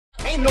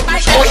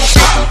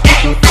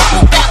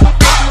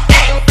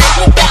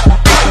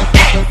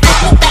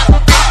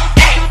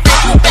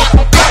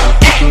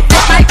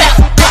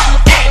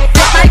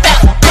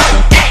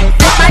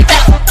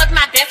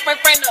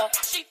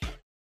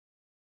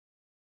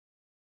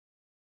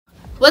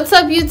What's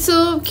up,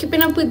 YouTube?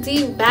 Keeping up with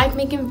D, back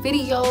making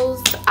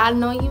videos. I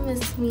know you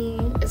missed me.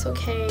 It's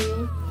okay.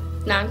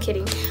 Nah, I'm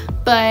kidding.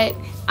 But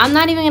I'm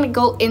not even gonna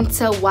go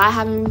into why I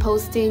haven't been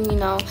posting. You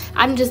know,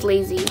 I'm just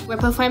lazy. We're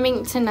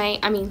performing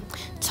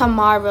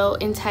tomorrow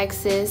in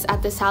Texas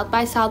at the South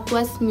by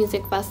Southwest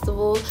Music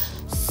Festival.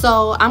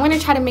 So I'm gonna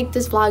try to make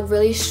this vlog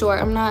really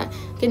short.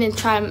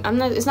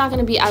 It's not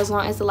gonna be as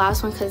long as the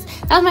last one because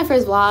that was my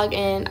first vlog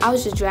and I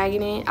was just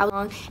dragging it out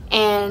long.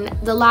 And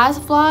the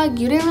last vlog,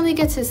 you didn't really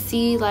get to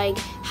see like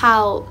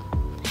how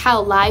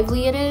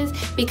lively it is,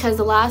 because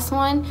the last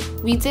one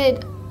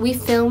we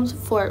filmed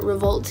for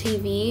Revolt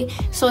TV,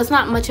 so it's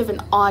not much of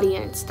an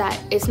audience.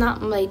 It's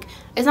not like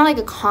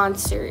a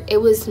concert. It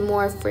was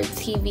more for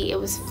TV. It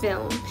was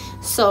filmed,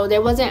 so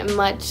there wasn't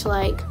much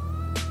like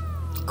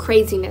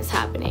craziness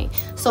happening.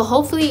 So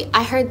hopefully,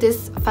 I heard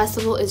this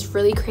festival is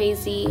really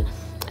crazy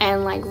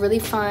and like really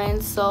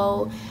fun,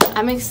 so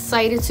I'm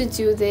excited to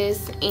do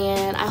this,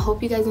 and I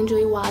hope you guys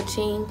enjoy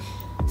watching.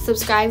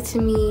 Subscribe to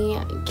me,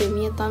 give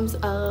me a thumbs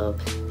up,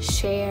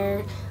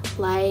 share,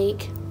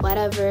 like,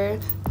 whatever,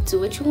 do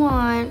what you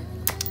want.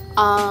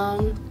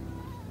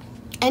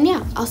 And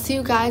yeah, I'll see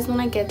you guys when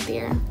I get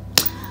there.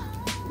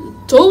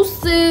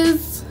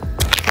 Doses.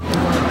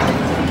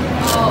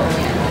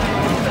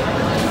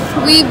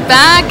 We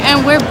back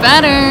and we're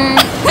better.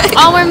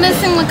 Oh, we're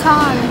missing the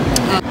car.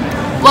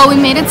 Well, we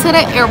made it to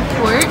the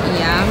airport.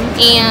 Yeah.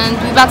 And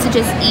we're about to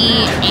just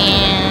eat,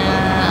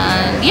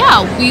 and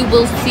yeah, we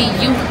will see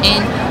you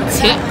in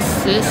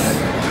Texas.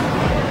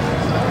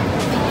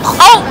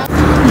 Oh!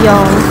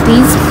 Y'all,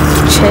 these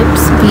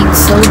chips beat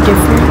so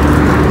different.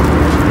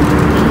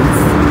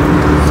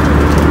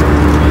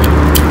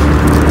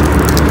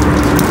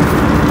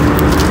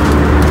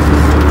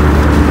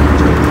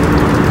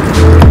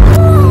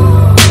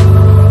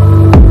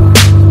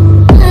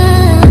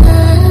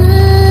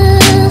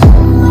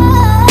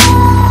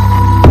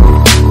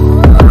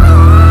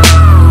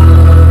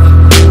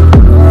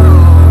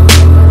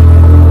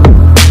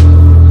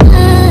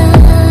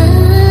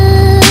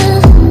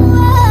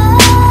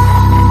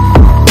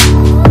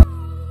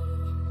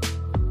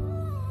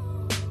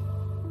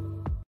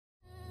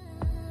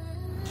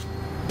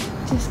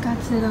 Just got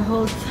to the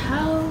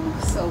hotel,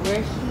 so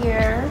we're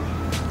here,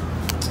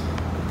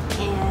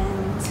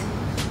 and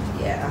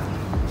yeah.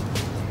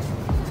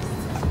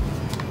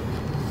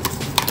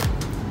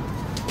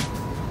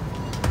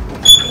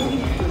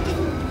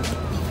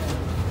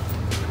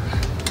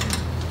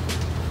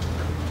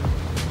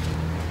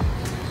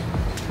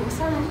 What's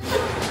up?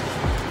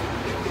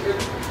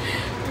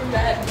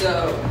 That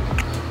dope.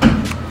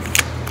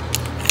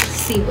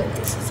 See what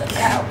this is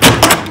about.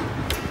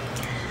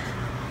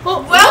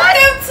 Well,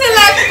 welcome to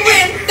La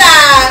Quinta.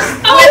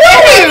 Oh, what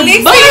a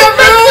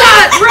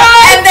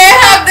room, and they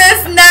have this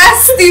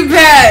nasty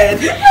bed.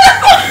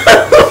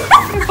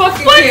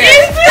 What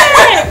is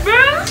that,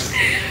 bro?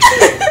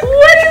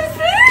 What is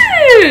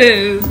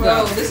this? Bro,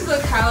 this is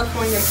a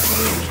California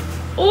suite.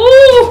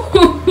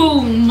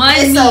 Ooh,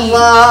 money. It's a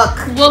look.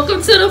 Welcome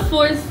to the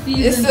 4th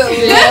season. It's a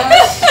look.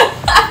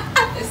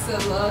 It's a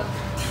look.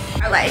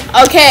 I like.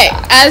 Okay,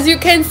 as you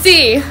can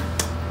see,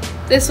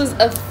 this was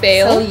a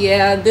fail. So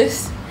yeah,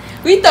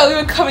 we thought we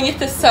were coming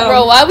into some.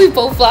 Bro, why we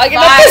both vlogging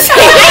at the same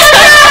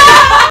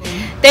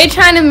time? They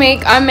trying to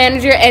make our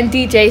manager and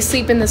DJ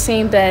sleep in the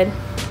same bed.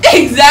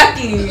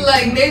 Exactly.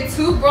 Like, they're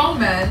two grown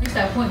men. Reach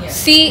that point yet.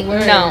 See,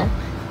 no.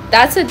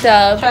 That's a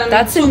dub.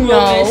 That's a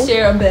no.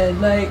 Share a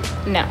bed, like.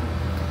 No.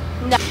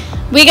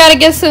 We gotta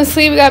get some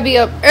sleep. We gotta be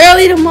up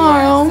early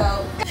tomorrow. Yeah,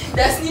 so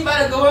Destiny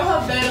about to go in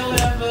her bed or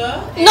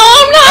whatever. No,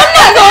 I'm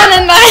not going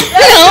tonight.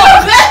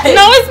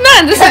 No, it's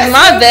not. This is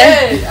my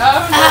bed. I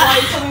don't know why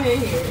you're coming in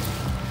here.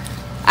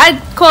 I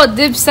called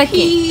dibs second.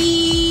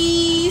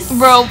 Peace.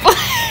 Bro.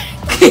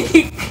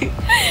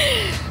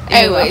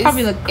 Anyways, I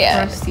probably look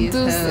crusty as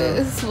hell.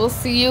 Deuces. We'll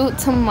see you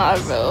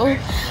tomorrow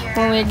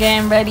when we're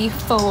getting ready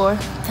for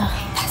the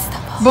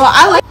festival. But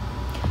I like.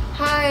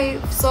 Hi,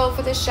 so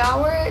for the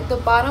shower, the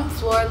bottom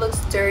floor looks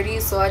dirty,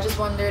 so I just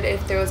wondered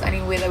if there was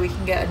any way that we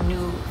can get a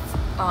new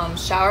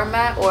shower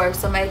mat, or if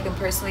somebody can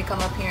personally come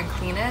up here and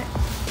clean it.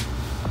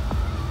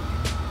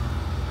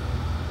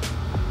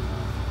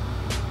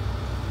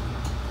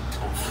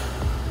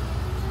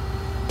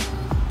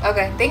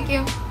 Okay, thank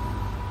you.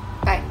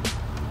 Bye.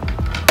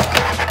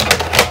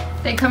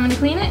 They coming to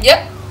clean it?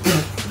 Yep.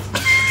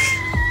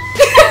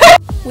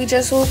 We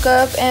just woke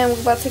up and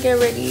we're about to get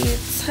ready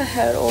to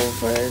head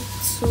over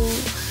to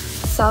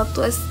South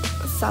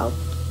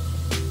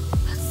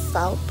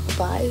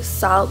by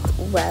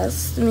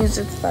Southwest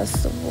Music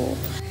Festival.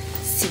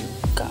 See you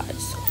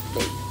guys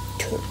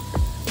later.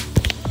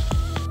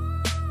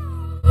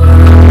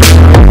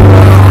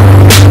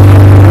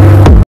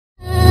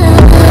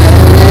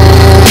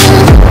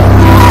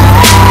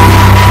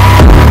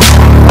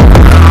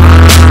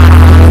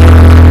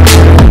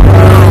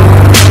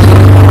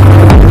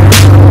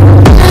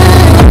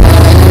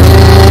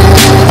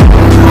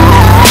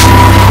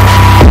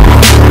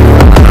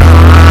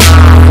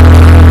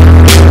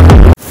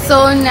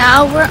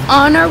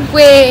 on our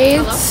way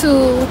to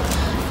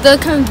the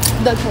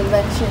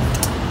convention,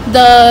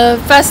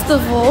 the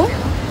festival.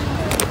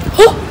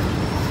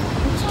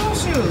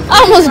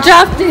 I almost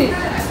dropped it.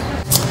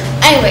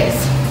 Anyways,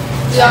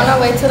 we're on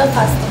our way to the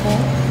festival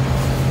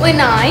with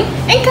Nai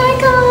and Kai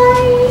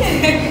Kai.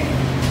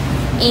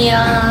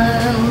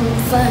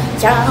 And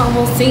y'all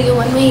will see you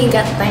when we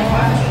get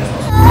there.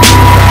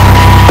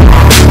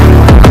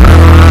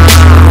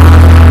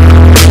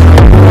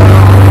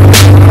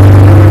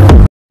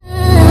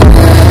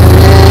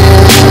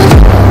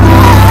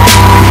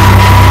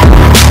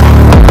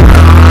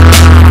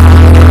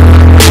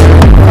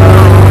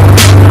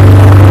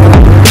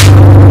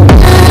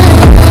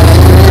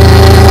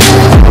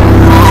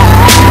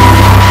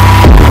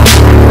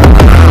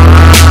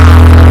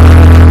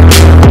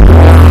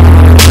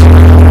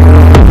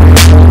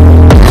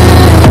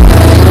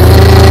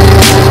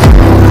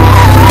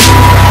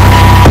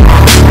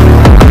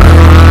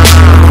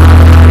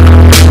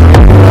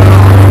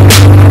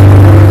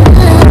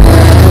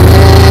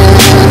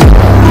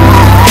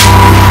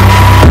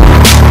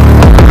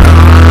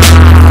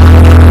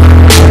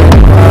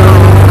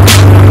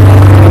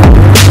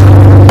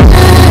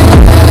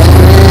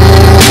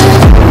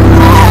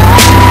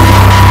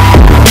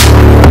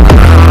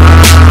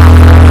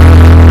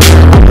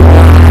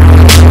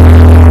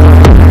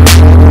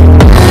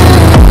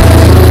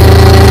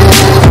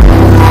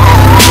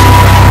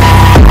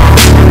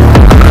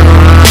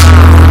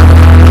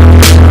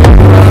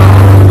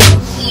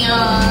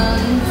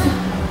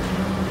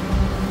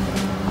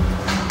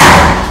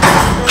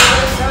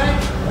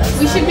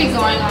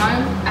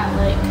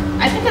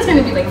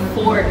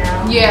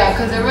 Yeah,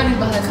 because they're running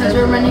behind. Because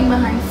we're running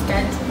behind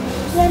schedule.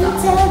 Let me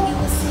tell you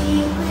a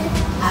secret.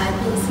 I've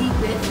been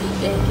secretly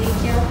begging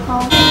your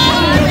home.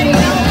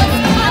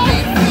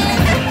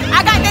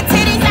 I got the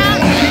titties out.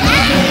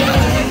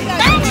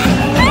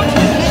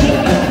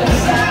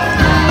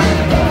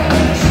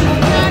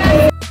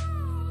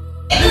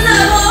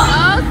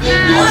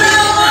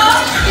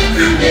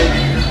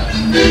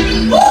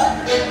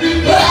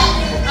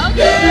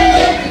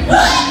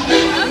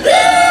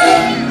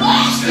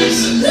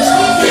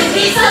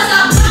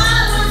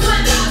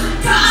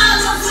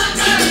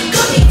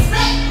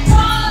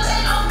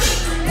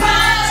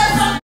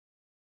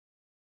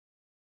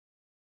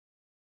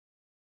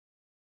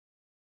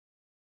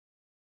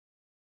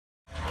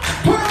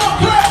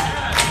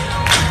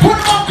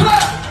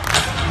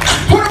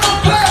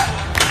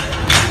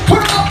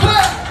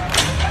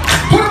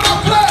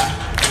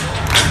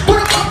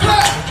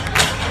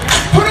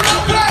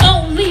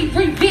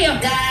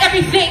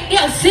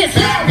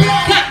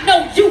 Got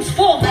no use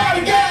for.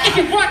 If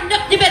you run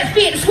up, you better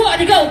fear the squad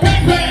to go.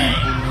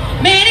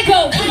 Man, it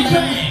go.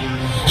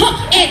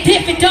 And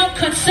if it don't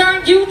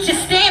concern you,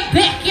 just stand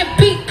back and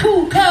be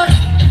cool, cuz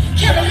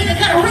Carolina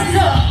gotta raise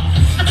up.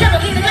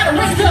 Carolina gotta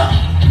raise up.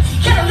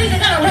 Carolina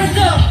gotta raise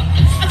up.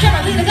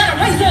 Carolina gotta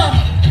raise up.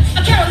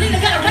 Carolina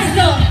gotta raise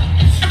up.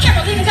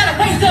 Carolina gotta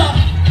raise up.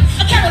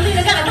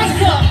 Carolina gotta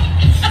raise up.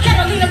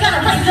 Carolina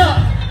gotta raise up.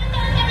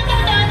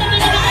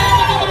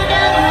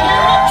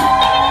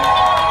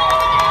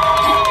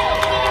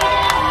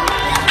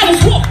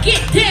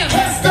 Get down,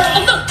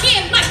 I'm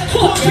looking like a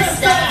corpse.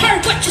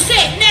 Heard what you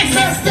said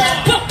next,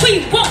 but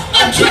we won't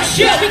address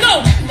you. We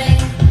go,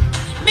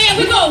 man,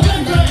 we go.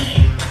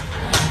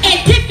 And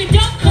if you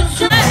don't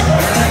concern,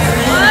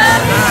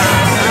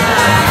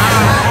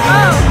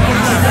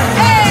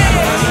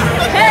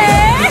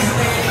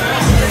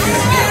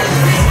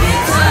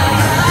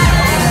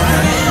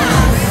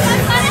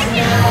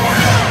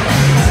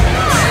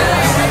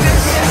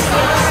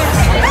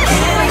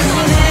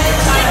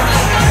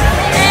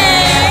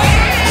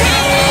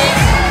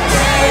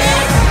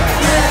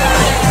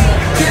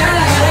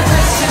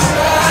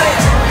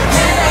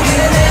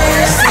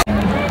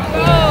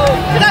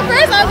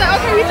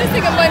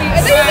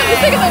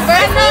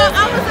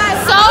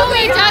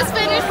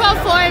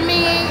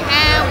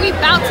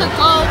 to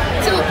go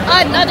to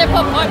another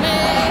performance.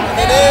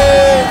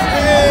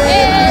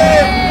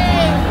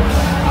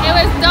 It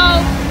was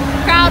dope.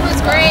 Crowd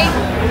was great.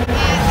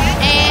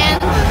 And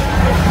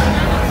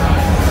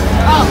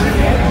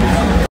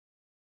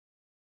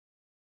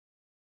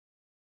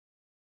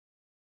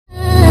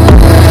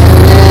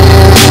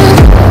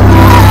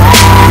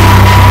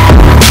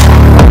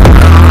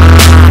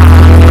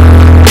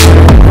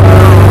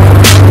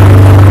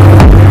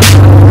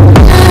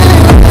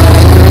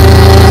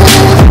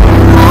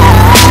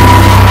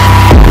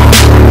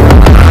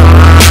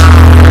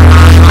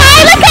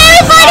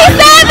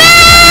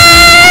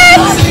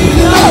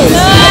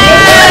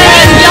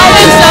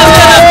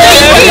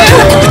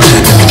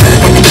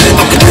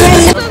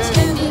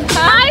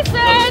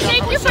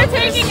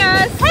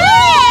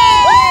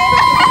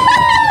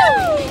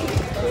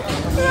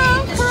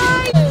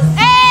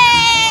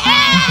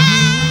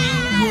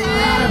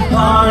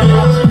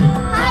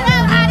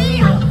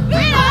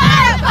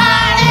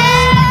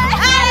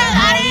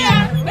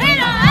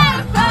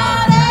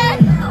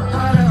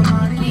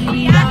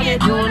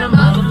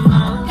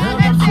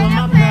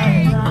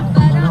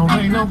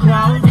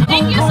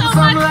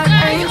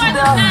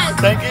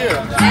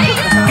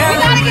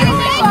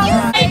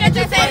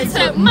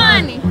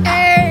Money.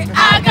 Hey,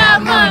 I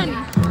got money.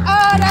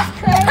 Oh, that's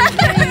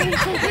crazy.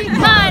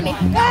 Money.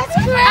 That's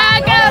crazy.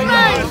 I got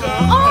money.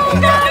 Oh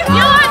no,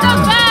 you are the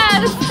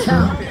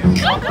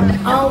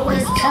best.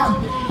 Always come.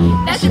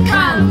 That's your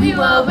problem.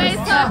 You always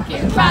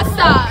talking.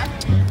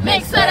 Rockstar.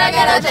 Make sure I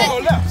got a jet.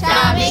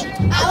 Charming.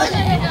 I was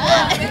in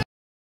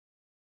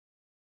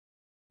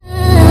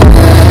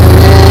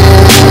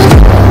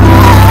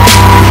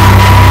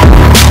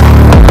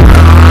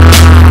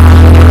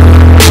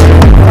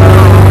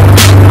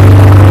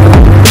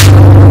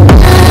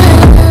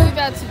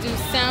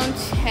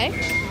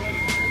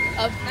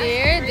up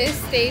there. This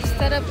stage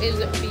setup is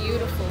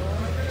beautiful.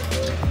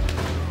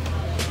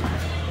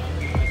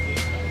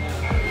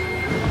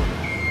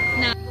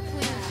 Now,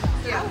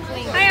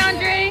 hi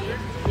Andre.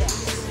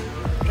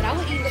 But I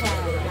would eat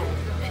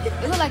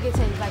clouds. It look like it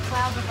tastes like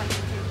clouds look like it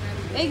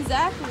tastes.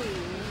 Exactly.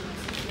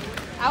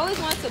 I always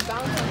want to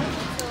bounce on it.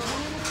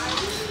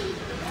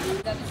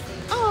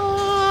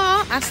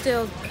 Oh, I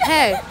still.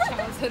 Hey.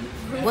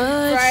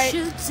 What Right.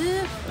 you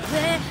do?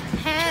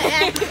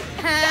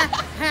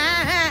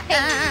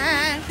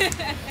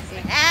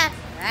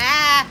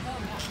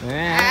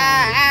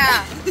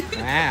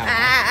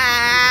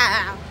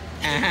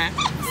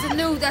 It's the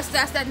new. That's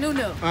that new. Be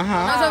on the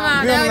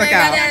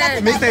lookout.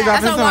 Mixtape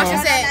dropping soon. That's what Washa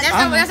said.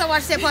 That's what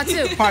Washa said. Part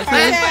 2. Part 2.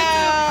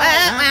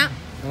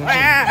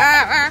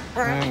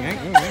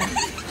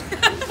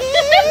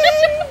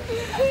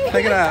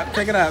 Take it up.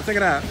 Take it up. Take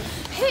it up.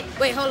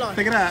 Wait, hold on.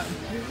 Take it up.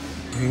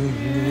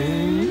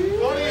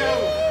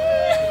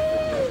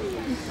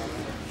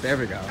 There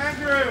we go.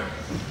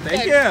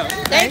 Thank you.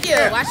 Thank you.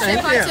 Watch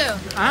Thank that part you. 2.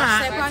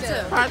 Watch that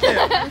part 2.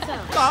 Part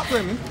 2. Stop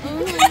with me.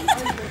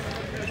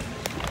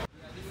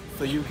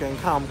 So you can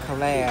come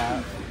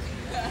collab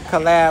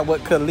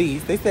with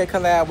Khalees. They said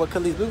collab with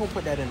Khalees. We're gonna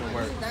put that in the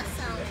work.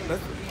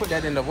 Let's put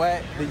that in the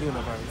what? The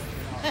universe.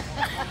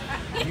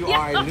 You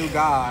are a new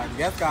God.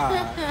 Yes,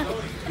 God.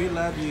 We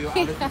love you.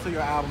 I listen to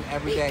your album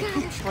every day.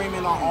 Keep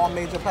streaming on all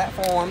major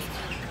platforms.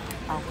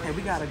 Okay,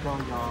 we gotta go,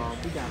 y'all.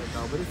 We gotta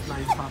go. But it's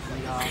nice talking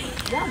to y'all.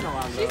 Y'all know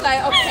I love She's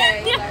like,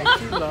 okay.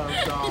 She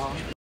loves y'all.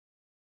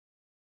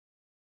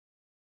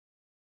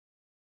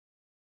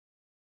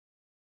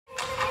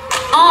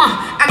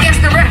 I guess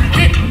the rest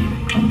did.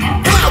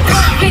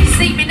 Can you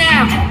see me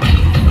now?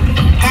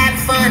 Have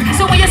fun.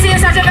 So when you see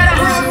us, I just better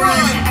Run, run.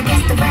 I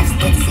guess the rest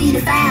didn't see the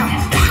foul.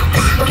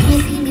 But you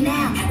can see me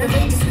now.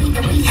 Revenge is sweet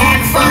and we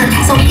have fun.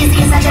 So when you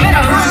see us, I just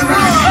better run,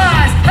 run.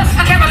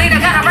 A Carolina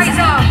got a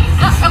razor.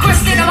 A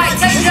Christina might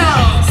take her.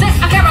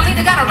 A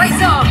Carolina got a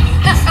razor.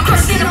 A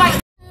Christina might.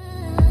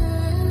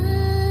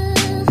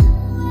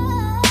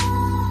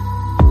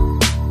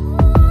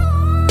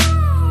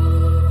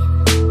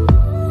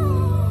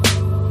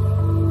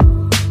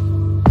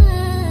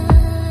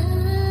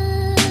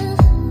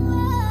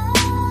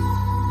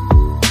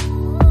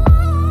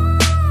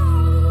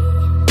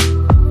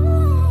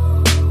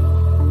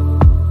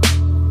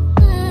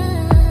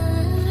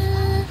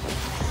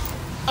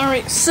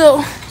 Alright,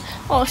 so,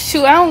 oh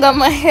shoot, I don't got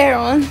my hair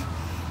on.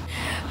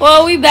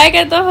 Well, we back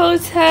at the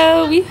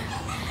hotel. We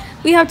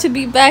have to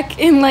be back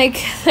in like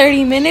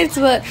 30 minutes,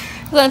 but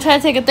we're gonna try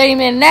to take a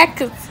 30-minute nap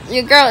because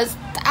your girl is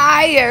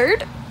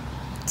tired.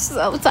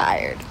 So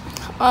tired.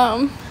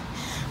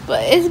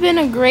 But it's been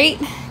a great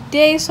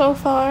day so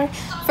far.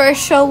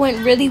 First show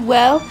went really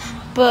well,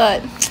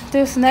 but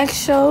this next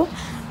show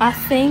I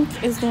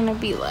think is gonna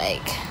be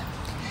like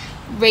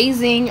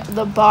raising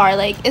the bar.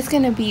 Like it's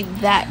gonna be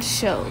that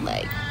show.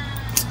 Like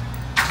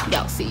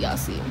y'all see.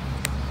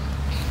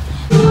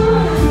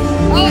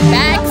 We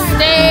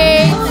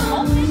backstage.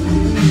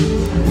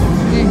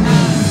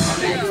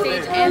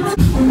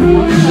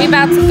 We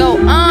about to go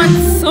on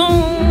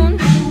soon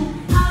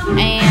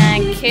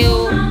and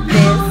kill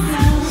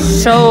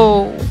this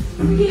show.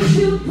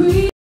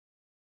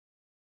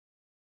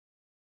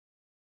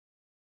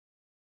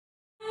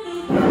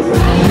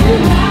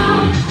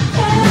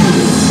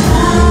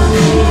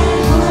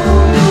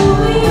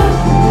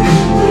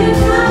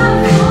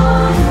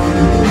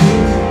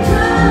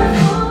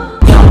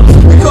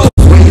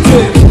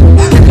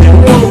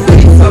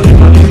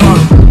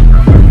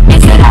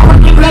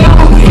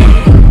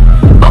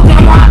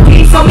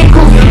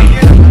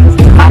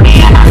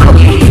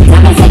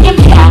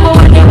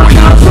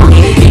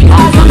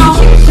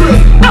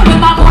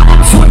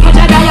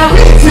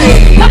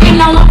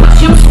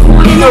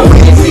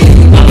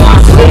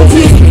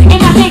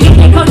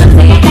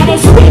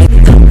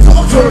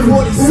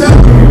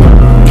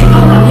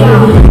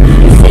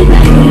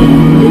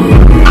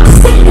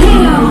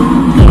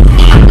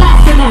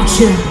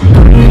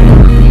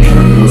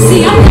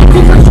 See, I'm not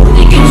because you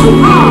think it's too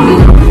hard.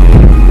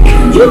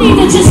 You need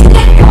to just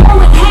let go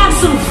and have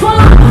some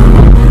fun.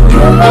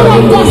 It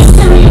ain't that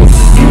serious.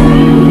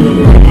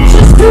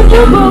 Just do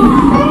your move.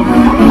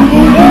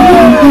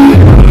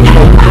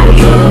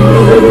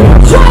 Everybody,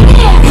 join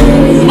in.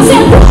 I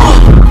said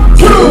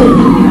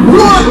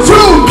 1, 2,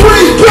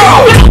 3,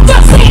 go!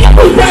 just say that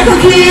we back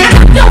again.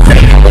 Don't say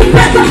that we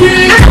back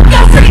again.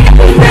 Don't say that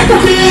we back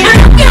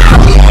again.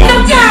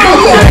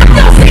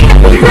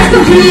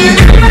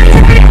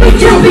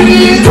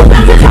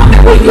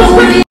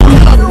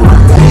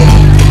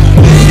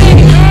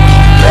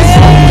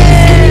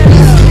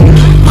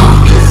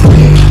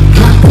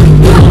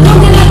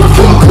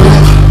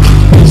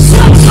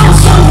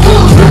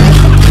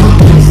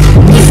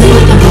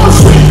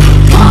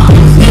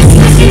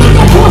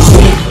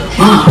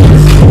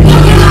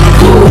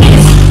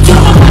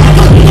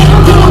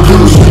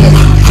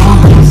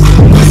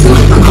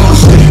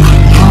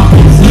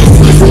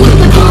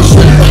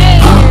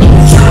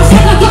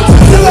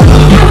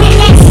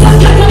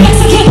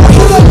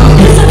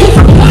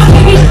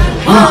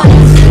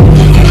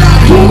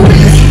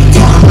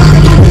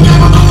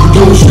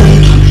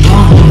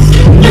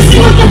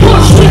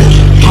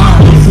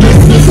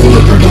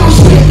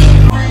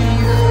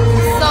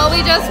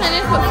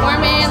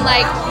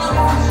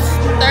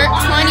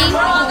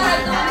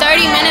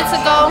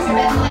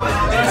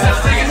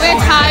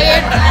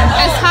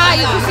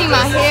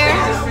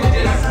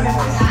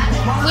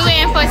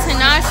 waiting for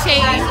Tinashe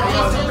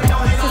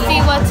to see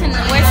where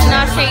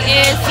Tinashe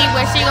is, see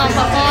where she gonna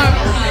perform.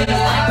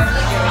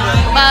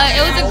 But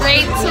it was a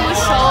great 2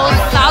 shows.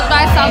 South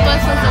by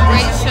Southwest was a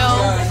great show.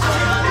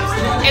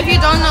 If you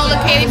don't know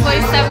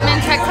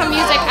LEIKELI47, check her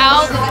music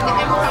out.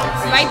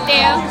 Right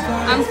there.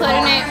 I'm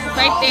putting it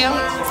right there.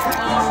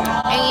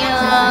 And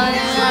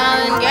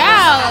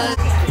yeah.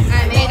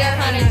 I made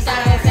 100,000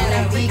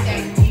 a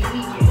weekend.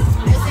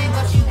 This ain't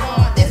what you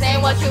want. This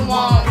ain't what you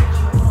want.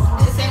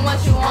 This ain't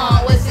what you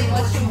want. This ain't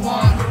what you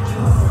want.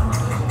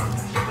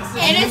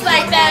 And it's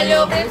like that,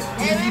 little bitch.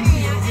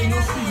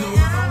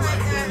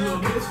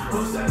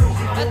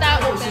 Let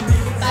that open.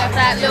 Like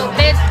that, little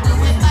bitch.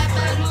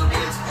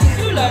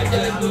 You like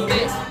that, little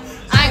bitch.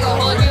 I ain't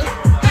gonna hold you.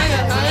 I ain't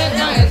gonna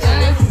hold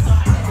you.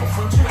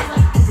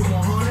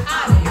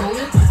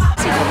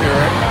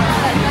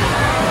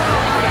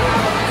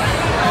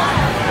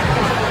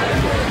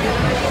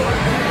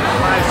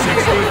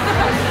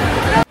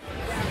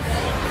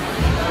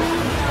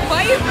 Why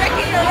are you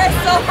breaking your wrist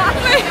so hard?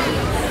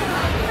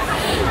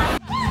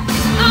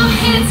 All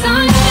hands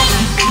on deck.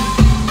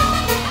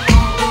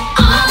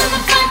 All in the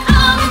front,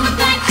 all in the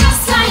back,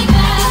 just like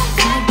that.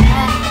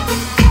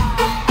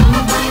 I'm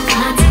a blind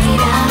line to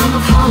get out on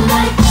the phone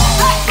like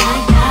that.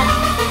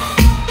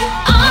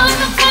 All in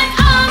the front,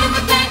 all in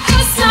the back,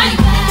 just like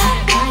that.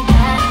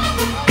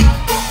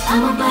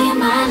 I'm a blow your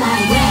mind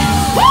like that.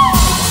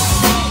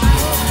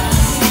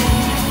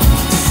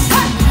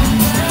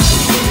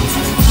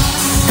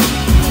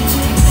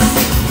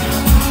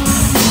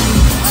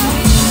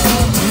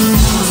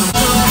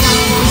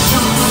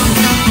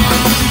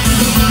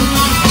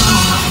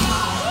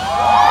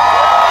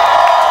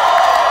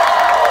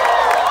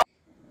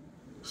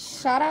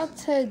 Shout out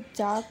to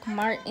Doc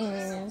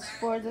Martens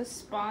for the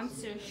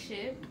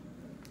sponsorship.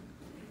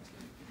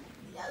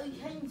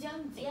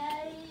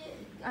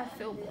 I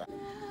feel blessed.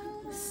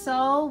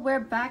 So we're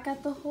back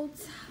at the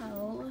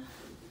hotel.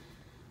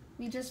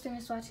 We just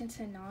finished watching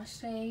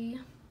Tinashe.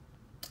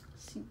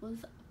 She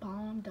was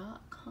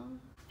bomb.com.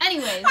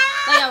 Anyways,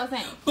 like I was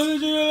saying.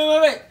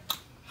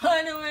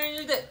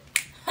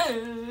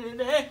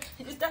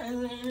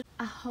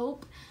 I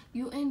hope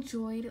you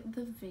enjoyed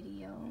the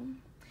video.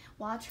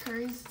 Watch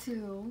hers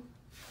too.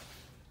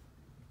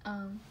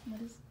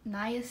 What is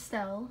Naya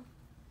Stell?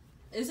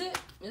 Is it?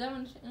 Is that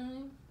one? I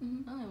don't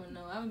even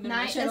know. I haven't been Naya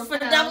on the channel for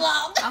Stell. that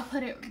long. I'll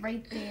put it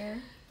right there.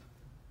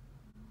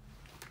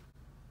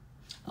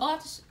 Oh, I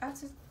have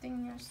to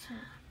think yours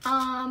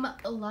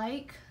too.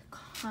 Like,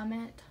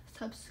 comment,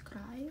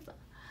 subscribe,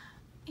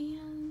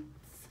 and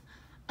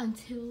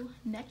until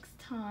next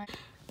time,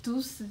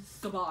 deuces.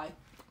 Goodbye.